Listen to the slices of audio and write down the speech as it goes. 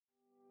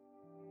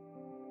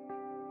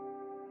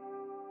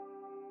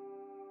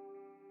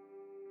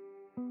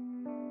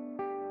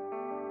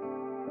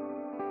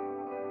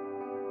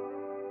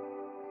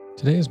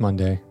Today is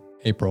Monday,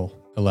 April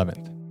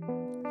 11th.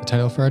 The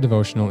title for our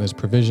devotional is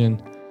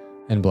Provision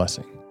and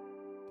Blessing.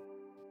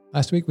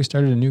 Last week we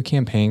started a new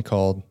campaign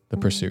called The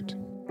Pursuit.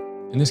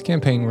 In this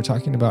campaign, we're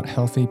talking about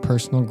healthy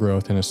personal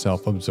growth in a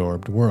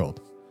self-absorbed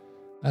world.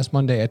 Last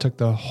Monday, I took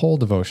the whole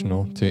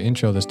devotional to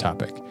intro this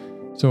topic.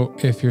 So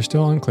if you're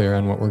still unclear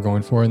on what we're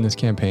going for in this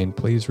campaign,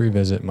 please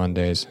revisit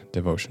Monday's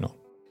devotional.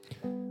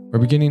 We're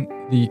beginning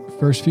the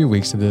first few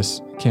weeks of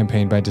this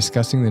campaign by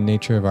discussing the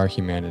nature of our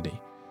humanity,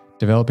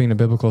 developing a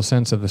biblical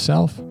sense of the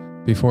self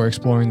before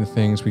exploring the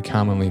things we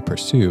commonly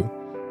pursue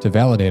to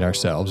validate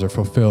ourselves or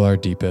fulfill our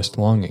deepest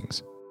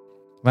longings.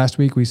 Last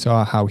week, we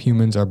saw how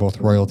humans are both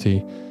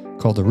royalty,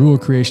 called to rule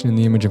creation in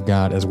the image of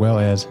God, as well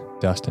as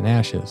dust and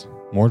ashes,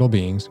 mortal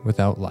beings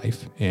without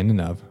life in and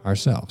of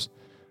ourselves.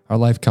 Our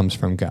life comes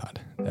from God,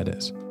 that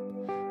is.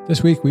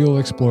 This week, we will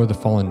explore the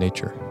fallen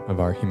nature of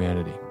our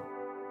humanity.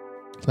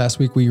 Last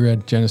week, we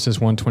read Genesis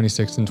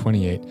 1:26 and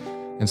 28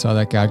 and saw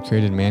that God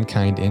created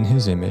mankind in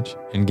his image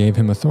and gave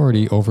him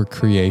authority over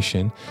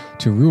creation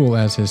to rule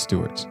as his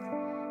stewards.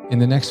 In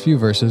the next few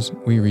verses,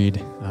 we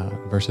read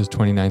verses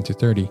 29 through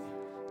 30.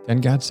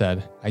 Then God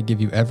said, I give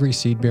you every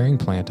seed-bearing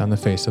plant on the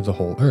face of the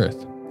whole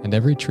earth, and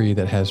every tree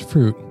that has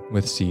fruit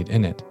with seed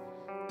in it.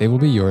 They will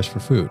be yours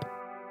for food.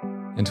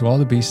 And to all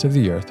the beasts of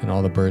the earth, and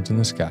all the birds in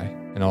the sky,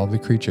 and all the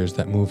creatures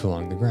that move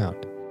along the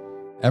ground,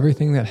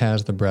 everything that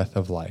has the breath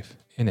of life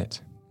in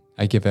it,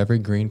 I give every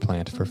green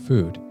plant for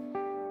food.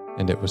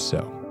 And it was so.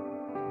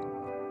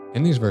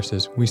 In these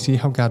verses, we see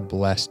how God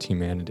blessed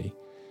humanity.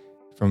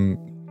 From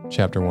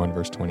chapter 1,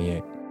 verse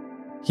 28.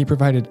 He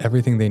provided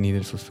everything they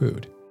needed for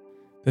food.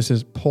 This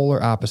is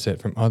polar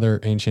opposite from other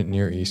ancient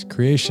Near East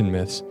creation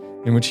myths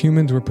in which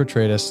humans were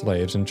portrayed as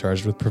slaves and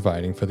charged with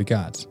providing for the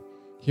gods.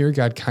 Here,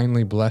 God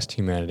kindly blessed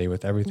humanity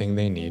with everything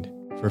they need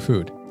for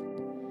food.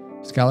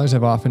 Scholars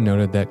have often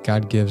noted that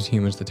God gives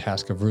humans the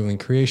task of ruling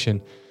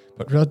creation,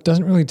 but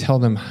doesn't really tell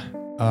them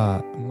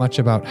much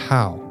about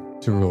how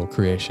to rule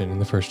creation in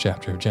the first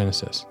chapter of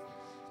Genesis.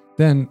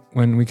 Then,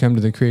 when we come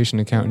to the creation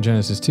account in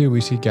Genesis 2,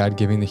 we see God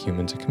giving the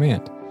humans a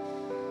command.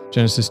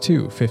 Genesis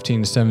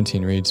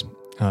 2:15-17 reads,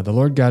 The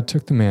Lord God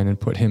took the man and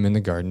put him in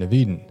the Garden of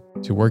Eden,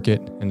 to work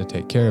it and to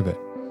take care of it.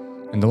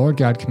 And the Lord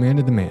God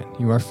commanded the man,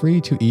 You are free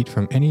to eat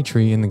from any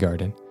tree in the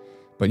garden,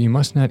 but you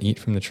must not eat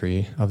from the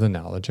tree of the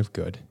knowledge of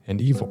good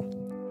and evil.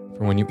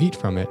 For when you eat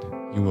from it,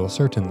 you will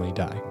certainly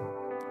die.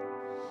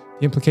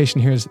 The implication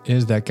here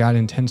is that God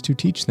intends to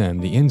teach them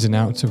the ins and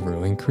outs of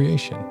ruling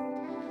creation.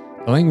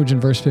 The language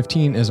in verse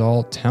 15 is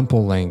all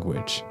temple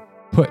language.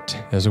 Put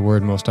is a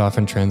word most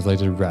often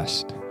translated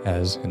rest,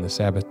 as in the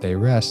Sabbath day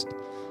rest,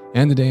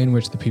 and the day in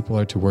which the people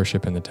are to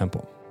worship in the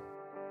temple.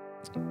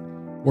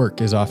 Work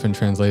is often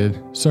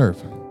translated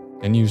serve,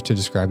 and used to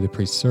describe the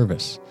priest's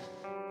service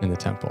in the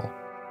temple.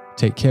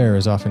 Take care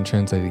is often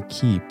translated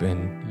keep,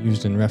 and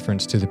used in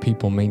reference to the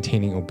people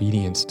maintaining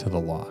obedience to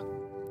the law.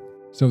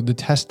 So the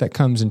test that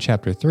comes in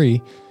chapter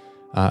 3,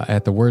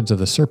 at the words of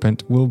the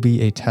serpent, will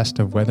be a test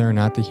of whether or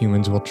not the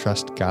humans will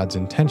trust God's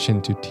intention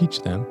to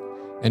teach them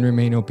and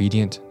remain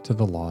obedient to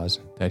the laws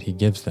that he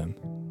gives them.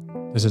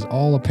 This is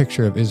all a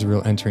picture of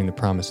Israel entering the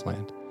Promised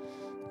Land.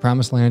 The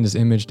Promised Land is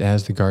imaged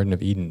as the Garden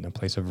of Eden, a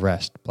place of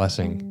rest,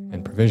 blessing,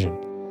 and provision.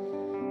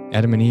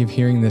 Adam and Eve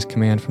hearing this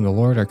command from the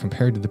Lord are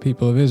compared to the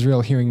people of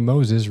Israel hearing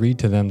Moses read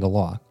to them the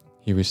law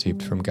he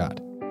received from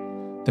God.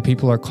 The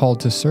people are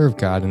called to serve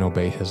God and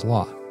obey his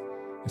law.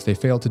 If they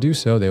fail to do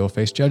so, they will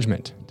face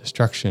judgment,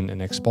 destruction,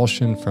 and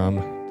expulsion from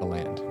the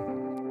land.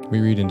 We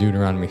read in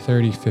Deuteronomy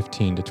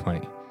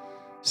 30:15-20.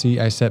 See,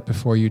 I set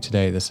before you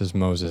today, this is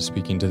Moses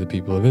speaking to the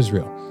people of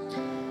Israel,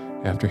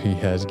 after he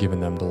has given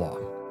them the law.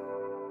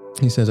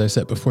 He says, I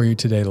set before you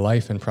today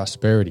life and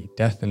prosperity,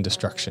 death and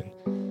destruction.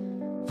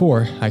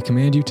 For I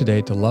command you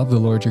today to love the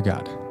Lord your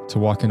God, to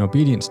walk in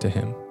obedience to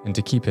him, and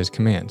to keep his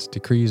commands,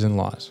 decrees, and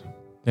laws.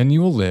 Then you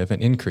will live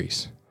and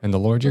increase, and the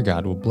Lord your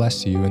God will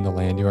bless you in the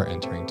land you are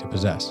entering to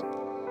possess.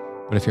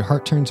 But if your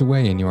heart turns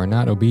away and you are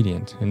not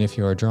obedient, and if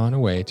you are drawn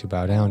away to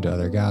bow down to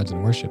other gods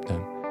and worship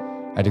them,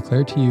 I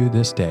declare to you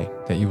this day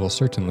that you will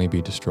certainly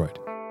be destroyed.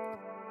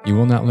 You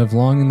will not live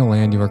long in the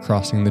land you are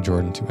crossing the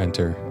Jordan to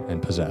enter and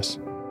possess.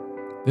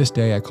 This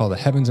day I call the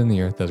heavens and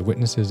the earth as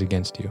witnesses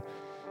against you,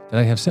 that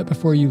I have set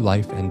before you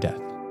life and death,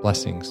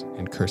 blessings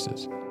and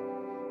curses.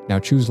 Now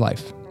choose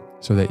life,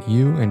 so that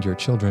you and your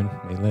children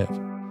may live,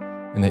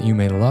 and that you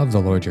may love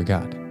the Lord your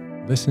God.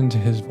 Listen to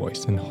his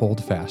voice and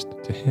hold fast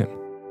to him.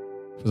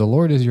 For the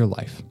Lord is your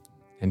life,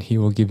 and he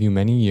will give you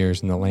many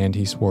years in the land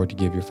he swore to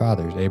give your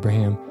fathers,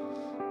 Abraham,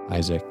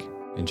 Isaac,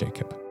 and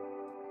Jacob.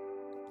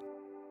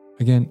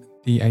 Again,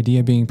 the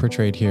idea being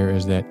portrayed here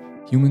is that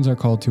humans are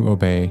called to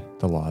obey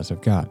the laws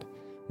of God.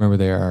 Remember,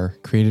 they are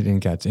created in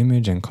God's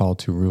image and called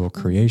to rule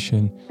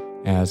creation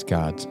as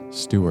God's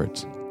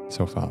stewards,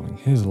 so following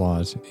his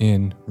laws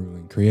in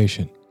ruling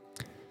creation.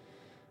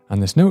 On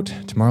this note,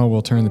 tomorrow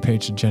we'll turn the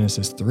page to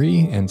Genesis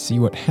 3 and see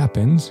what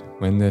happens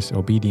when this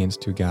obedience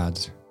to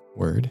God's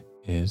word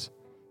is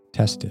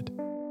tested.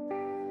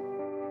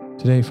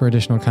 Today, for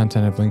additional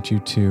content, I've linked you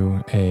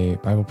to a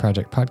Bible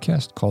Project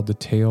podcast called The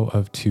Tale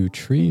of Two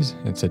Trees.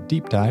 It's a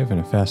deep dive and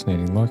a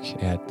fascinating look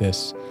at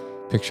this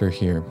picture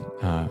here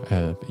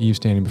of Eve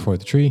standing before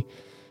the tree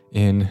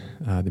in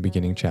the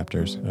beginning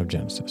chapters of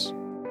Genesis.